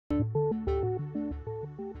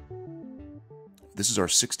This is our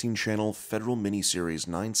 16-channel Federal Miniseries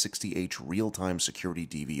 960H Real-Time Security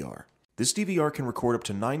DVR. This DVR can record up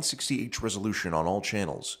to 960H resolution on all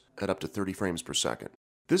channels at up to 30 frames per second.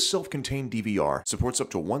 This self-contained DVR supports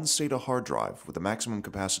up to one SATA hard drive with a maximum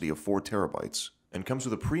capacity of 4 terabytes and comes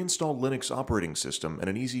with a pre-installed Linux operating system and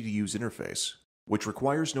an easy-to-use interface, which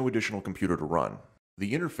requires no additional computer to run.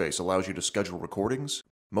 The interface allows you to schedule recordings,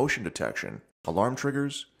 motion detection, alarm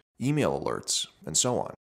triggers, email alerts, and so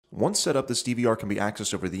on. Once set up, this DVR can be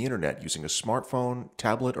accessed over the internet using a smartphone,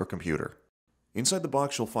 tablet, or computer. Inside the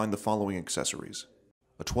box, you'll find the following accessories: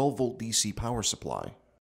 a 12-volt DC power supply,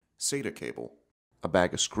 SATA cable, a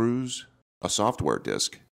bag of screws, a software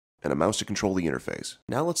disk, and a mouse to control the interface.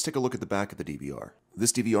 Now let's take a look at the back of the DVR.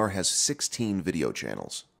 This DVR has 16 video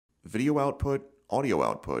channels: video output, audio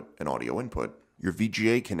output, and audio input, your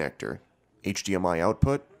VGA connector, HDMI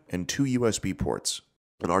output, and 2 USB ports,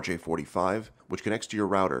 an RJ45, which connects to your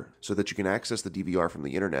router so that you can access the DVR from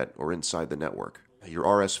the internet or inside the network, your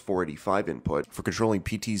RS485 input for controlling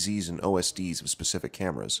PTZs and OSDs of specific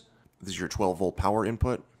cameras. This is your 12-volt power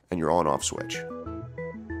input and your on-off switch.